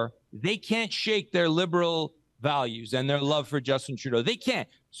core, they can't shake their liberal values and their love for Justin Trudeau. They can't.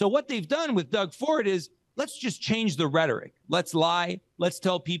 So what they've done with Doug Ford is, let's just change the rhetoric. Let's lie. Let's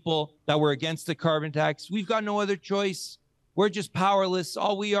tell people that we're against the carbon tax. We've got no other choice. We're just powerless.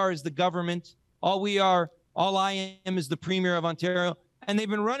 All we are is the government. All I am is the Premier of Ontario. And they've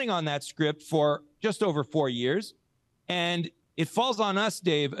been running on that script for just over 4 years. And it falls on us,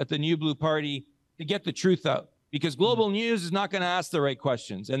 Dave, at the New Blue Party to get the truth out, because Global News is not going to ask the right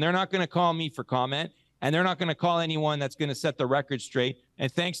questions, and they're not going to call me for comment, and they're not going to call anyone that's going to set the record straight.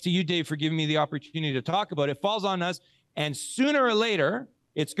 And thanks to you, Dave, for giving me the opportunity to talk about it. It falls on us, and sooner or later,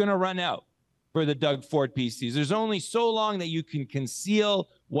 it's going to run out for the Doug Ford PCs. There's only so long that you can conceal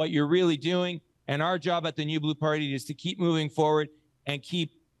what you're really doing, and our job at the New Blue Party is to keep moving forward and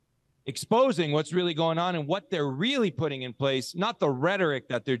keep exposing what's really going on and what they're really putting in place, not the rhetoric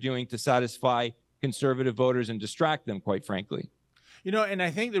that they're doing to satisfy conservative voters and distract them, quite frankly. You know, and I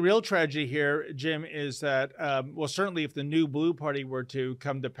think the real tragedy here, Jim, is that, well, certainly if the New Blue Party were to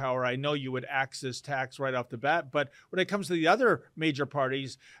come to power, I know you would axe this tax right off the bat. But when it comes to the other major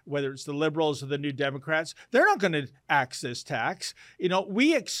parties, whether it's the Liberals or the New Democrats, they're not going to axe this tax. You know,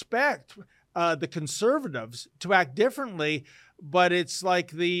 we expect the Conservatives to act differently, but it's like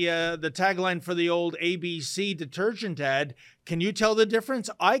the tagline for the old ABC detergent ad. Can you tell the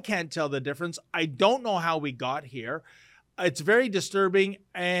difference? I can't tell the difference. I don't know how we got here. It's very disturbing.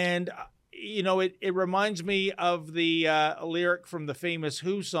 And, you know, it reminds me of the lyric from the famous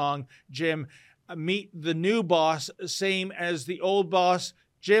Who song, Jim, meet the new boss, same as the old boss.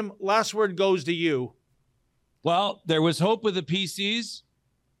 Jim, last word goes to you. Well, there was hope with the PCs.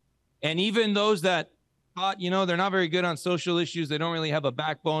 And even those that thought, you know, they're not very good on social issues, they don't really have a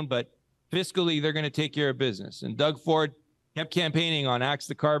backbone, but fiscally, they're going to take care of business. And Doug Ford kept campaigning on axe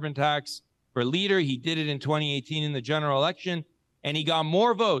the carbon tax for leader. He did it in 2018 in the general election, and he got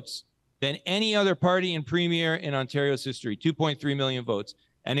more votes than any other party in premier in Ontario's history, 2.3 million votes.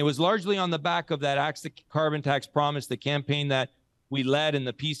 And it was largely on the back of that axe the carbon tax promise, the campaign that we led, and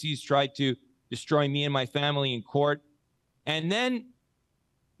the PCs tried to destroy me and my family in court. And then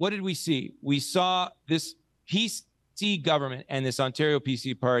what did we see? We saw this PC government and this Ontario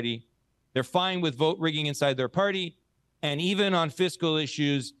PC party. They're fine with vote rigging inside their party. And even on fiscal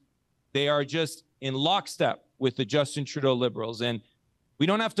issues, they are just in lockstep with the Justin Trudeau Liberals. And we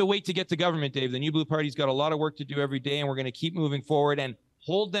don't have to wait to get to government, Dave. The New Blue Party's got a lot of work to do every day, and we're going to keep moving forward and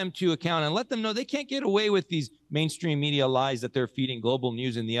hold them to account and let them know they can't get away with these mainstream media lies that they're feeding Global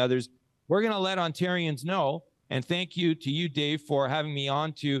News and the others. We're going to let Ontarians know. And thank you to you, Dave, for having me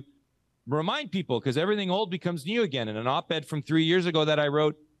on to remind people, because everything old becomes new again. And an op-ed from 3 years ago that I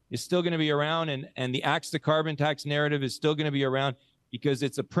wrote is still going to be around, and the axe the carbon tax narrative is still going to be around, because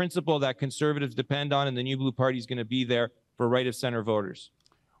it's a principle that conservatives depend on, and the New Blue Party is going to be there for right-of-center voters.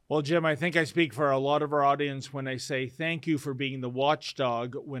 Well, Jim, I think I speak for a lot of our audience when I say thank you for being the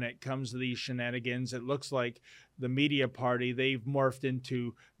watchdog when it comes to these shenanigans. It looks like the media party, they've morphed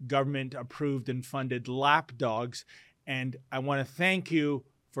into government-approved and funded lapdogs. And I want to thank you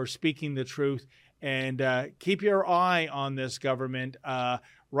for speaking the truth, and keep your eye on this government.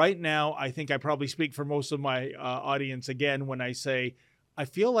 Right now, I think I probably speak for most of my audience again when I say, I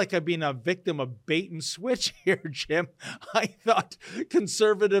feel like I've been a victim of bait and switch here, Jim. I thought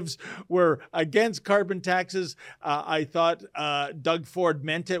conservatives were against carbon taxes. I thought Doug Ford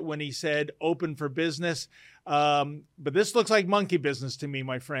meant it when he said open for business. But this looks like monkey business to me,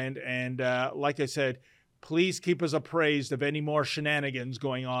 my friend. And like I said, please keep us appraised of any more shenanigans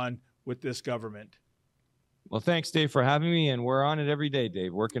going on with this government. Well, thanks, Dave, for having me. And we're on it every day,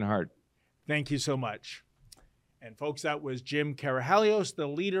 Dave, working hard. Thank you so much. And folks, that was Jim Karahalios, the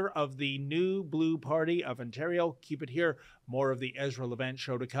leader of the New Blue Party of Ontario. Keep it here. More of the Ezra Levant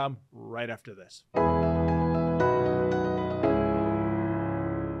Show to come right after this.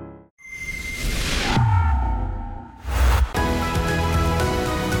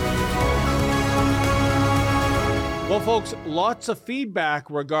 Well, folks, lots of feedback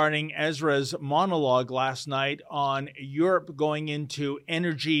regarding Ezra's monologue last night on Europe going into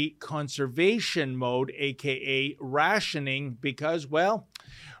energy conservation mode, aka rationing, because, well,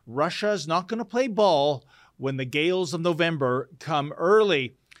 Russia's not going to play ball when the gales of November come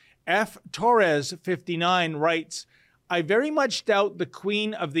early. F. Torres 59 writes, I very much doubt the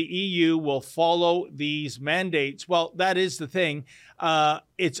Queen of the EU will follow these mandates. Well, that is the thing.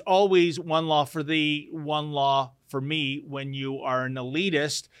 It's always one law for thee, one law for me when you are an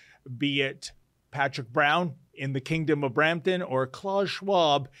elitist, be it Patrick Brown in the Kingdom of Brampton or Klaus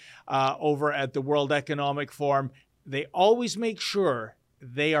Schwab over at the World Economic Forum. They always make sure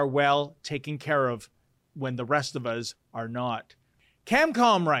they are well taken care of when the rest of us are not.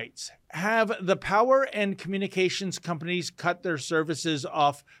 Camcom writes, have the power and communications companies cut their services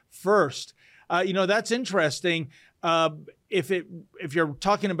off first? That's interesting. If you're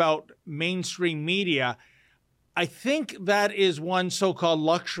talking about mainstream media, I think that is one so-called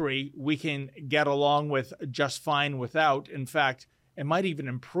luxury we can get along with just fine without. In fact, it might even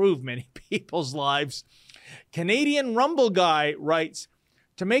improve many people's lives. Canadian Rumble Guy writes,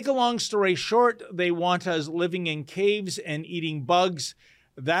 to make a long story short, they want us living in caves and eating bugs.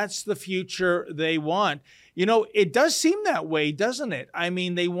 That's the future they want. You know, it does seem that way, doesn't it? I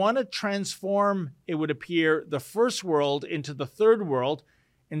mean, they want to transform, it would appear, the first world into the third world,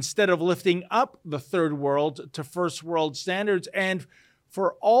 instead of lifting up the third world to first world standards. And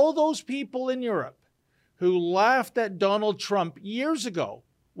for all those people in Europe who laughed at Donald Trump years ago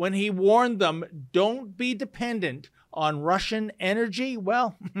when he warned them, don't be dependent on Russian energy,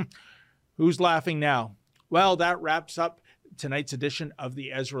 well, who's laughing now? Well, that wraps up tonight's edition of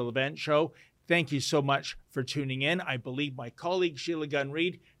the Ezra Levant Show. Thank you so much for tuning in. I believe my colleague Sheila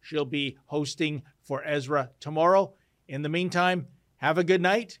Gunn-Reid, she'll be hosting for Ezra tomorrow. In the meantime, have a good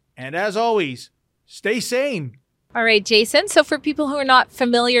night, and as always, stay sane. All right, Jason. So for people who are not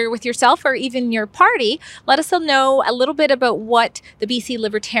familiar with yourself or even your party, let us know a little bit about what the BC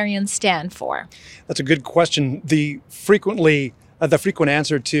Libertarians stand for. That's a good question. The frequent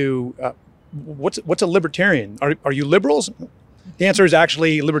answer to what's a libertarian? Are you liberals? The answer is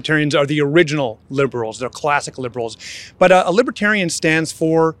actually libertarians are the original liberals. They're classic liberals. But a libertarian stands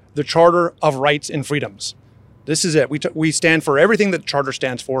for the Charter of Rights and Freedoms. This is it. We stand for everything that the Charter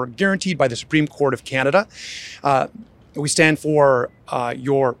stands for, guaranteed by the Supreme Court of Canada. We stand for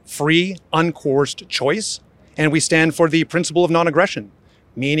your free, uncoerced choice. And we stand for the principle of non-aggression,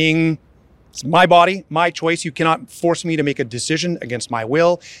 meaning it's my body, my choice. You cannot force me to make a decision against my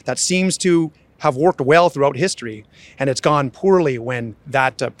will. That seems to have worked well throughout history, and it's gone poorly when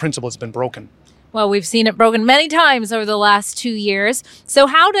that principle has been broken. Well, we've seen it broken many times over the last 2 years. So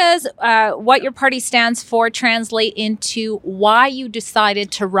how does what your party stands for translate into why you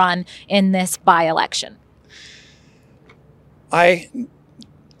decided to run in this by-election? I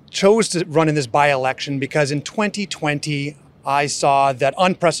chose to run in this by-election because in 2020, I saw that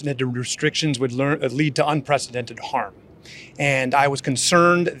unprecedented restrictions would lead to unprecedented harm. And I was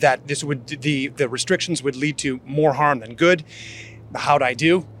concerned that the restrictions would lead to more harm than good. How'd I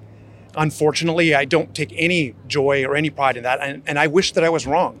do? Unfortunately, I don't take any joy or any pride in that, and I wish that I was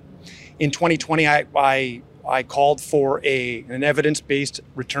wrong. In 2020, I called for an evidence-based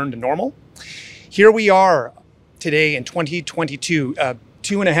return to normal. Here we are today in 2022,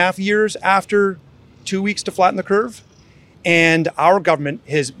 2.5 years after 2 weeks to flatten the curve, and our government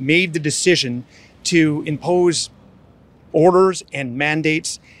has made the decision to impose orders and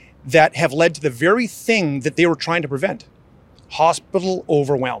mandates that have led to the very thing that they were trying to prevent: hospital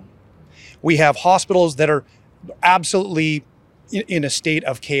overwhelm. We have hospitals that are absolutely in a state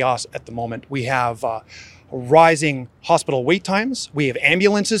of chaos at the moment. We have rising hospital wait times. We have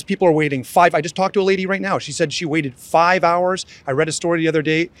ambulances. People are waiting I just talked to a lady right now. She said she waited 5 hours. I read a story the other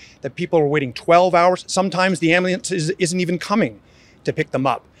day that people are waiting 12 hours. Sometimes the ambulance isn't even coming to pick them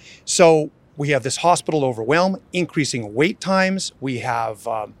up. So we have this hospital overwhelm, increasing wait times. We have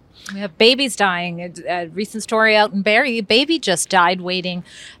babies dying. A recent story out in Barrie, a baby just died waiting.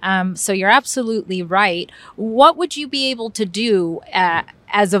 So you're absolutely right. What would you be able to do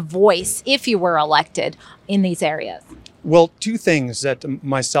as a voice if you were elected in these areas? Well, two things that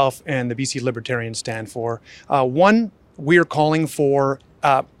myself and the BC Libertarians stand for. One, we are calling for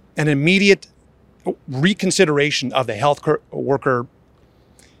an immediate reconsideration of the health worker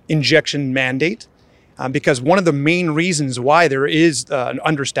injection mandate, because one of the main reasons why there is an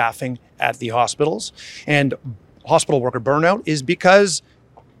understaffing at the hospitals and hospital worker burnout is because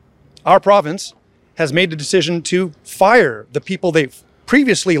our province has made the decision to fire the people they've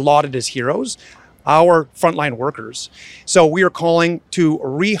previously lauded as heroes, our frontline workers. So we are calling to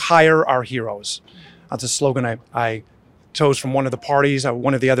rehire our heroes. That's a slogan I chose from one of the parties,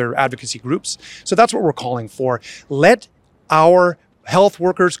 one of the other advocacy groups. So that's what we're calling for. Let our health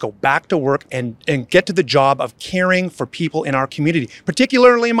workers go back to work and get to the job of caring for people in our community,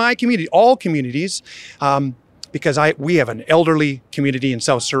 particularly in my community, all communities, because we have an elderly community in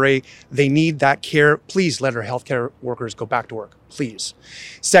South Surrey. They need that care. Please let our healthcare workers go back to work, please.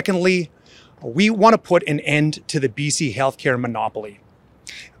 Secondly, we want to put an end to the BC healthcare monopoly.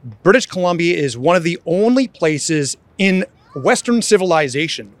 British Columbia is one of the only places in Western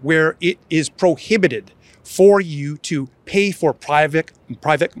civilization where it is prohibited for you to pay for private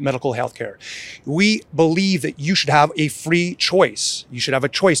medical health care. We believe that you should have a free choice. You should have a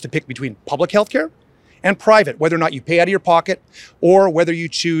choice to pick between public health care and private, whether or not you pay out of your pocket or whether you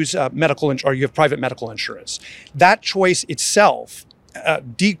choose medical or you have private medical insurance. That choice itself,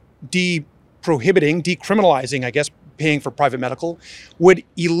 decriminalizing, I guess, paying for private medical, would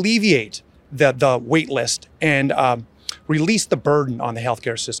alleviate the wait list and release the burden on the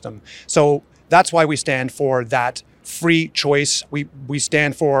healthcare system. So that's why we stand for that free choice. We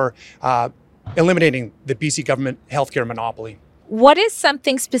stand for eliminating the BC government healthcare monopoly. What is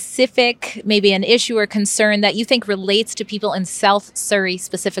something specific, maybe an issue or concern that you think relates to people in South Surrey,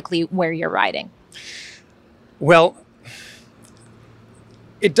 specifically where you're riding? Well,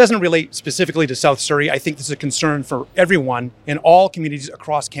 it doesn't relate specifically to South Surrey. I think this is a concern for everyone in all communities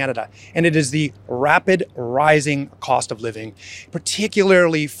across Canada, and it is the rapid rising cost of living,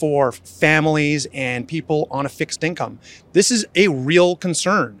 particularly for families and people on a fixed income. This is a real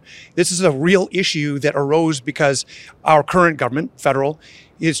concern. This is a real issue that arose because our current government, federal,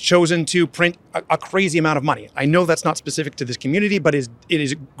 is chosen to print a crazy amount of money. I know that's not specific to this community, but it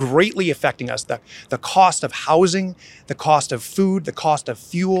is greatly affecting us. The cost of housing, the cost of food, the cost of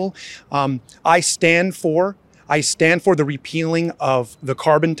fuel. I stand for the repealing of the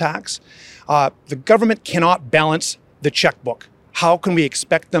carbon tax. The government cannot balance the checkbook. How can we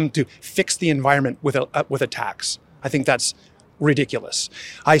expect them to fix the environment with a tax? I think that's ridiculous.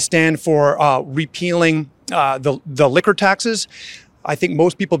 I stand for repealing the liquor taxes. I think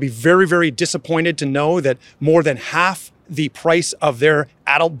most people will be very, very disappointed to know that more than half the price of their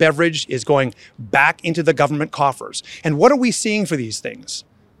adult beverage is going back into the government coffers. And what are we seeing for these things?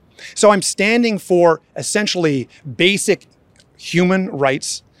 So I'm standing for essentially basic human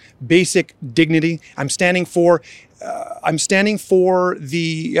rights, basic dignity. I'm standing for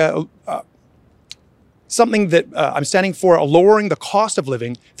something that I'm standing for lowering the cost of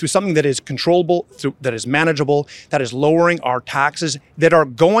living through something that is controllable, that is manageable, that is lowering our taxes that are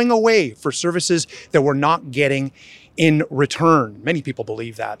going away for services that we're not getting in return. Many people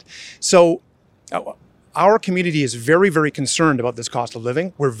believe that. So our community is very, very concerned about this cost of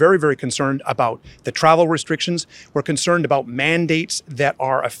living. We're very, very concerned about the travel restrictions. We're concerned about mandates that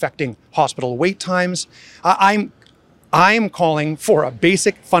are affecting hospital wait times. I'm calling for a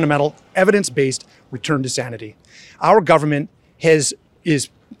basic, fundamental, evidence-based return to sanity. Our government is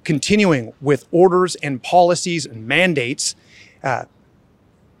continuing with orders and policies and mandates,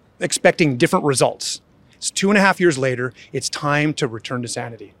 expecting different results. It's 2.5 years later. It's time to return to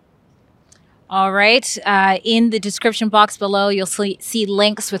sanity. All right. In the description box below, you'll see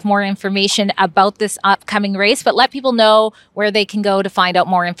links with more information about this upcoming race, but let people know where they can go to find out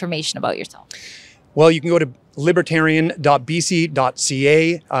more information about yourself. Well, you can go to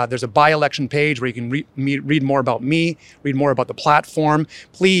libertarian.bc.ca. There's a by-election page where you can read more about me, read more about the platform.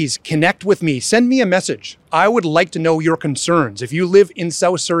 Please connect with me. Send me a message. I would like to know your concerns. If you live in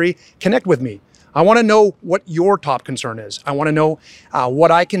South Surrey, connect with me. I want to know what your top concern is. I want to know what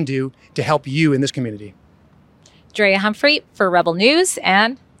I can do to help you in this community. Drea Humphrey for Rebel News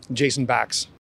and Jason Bax.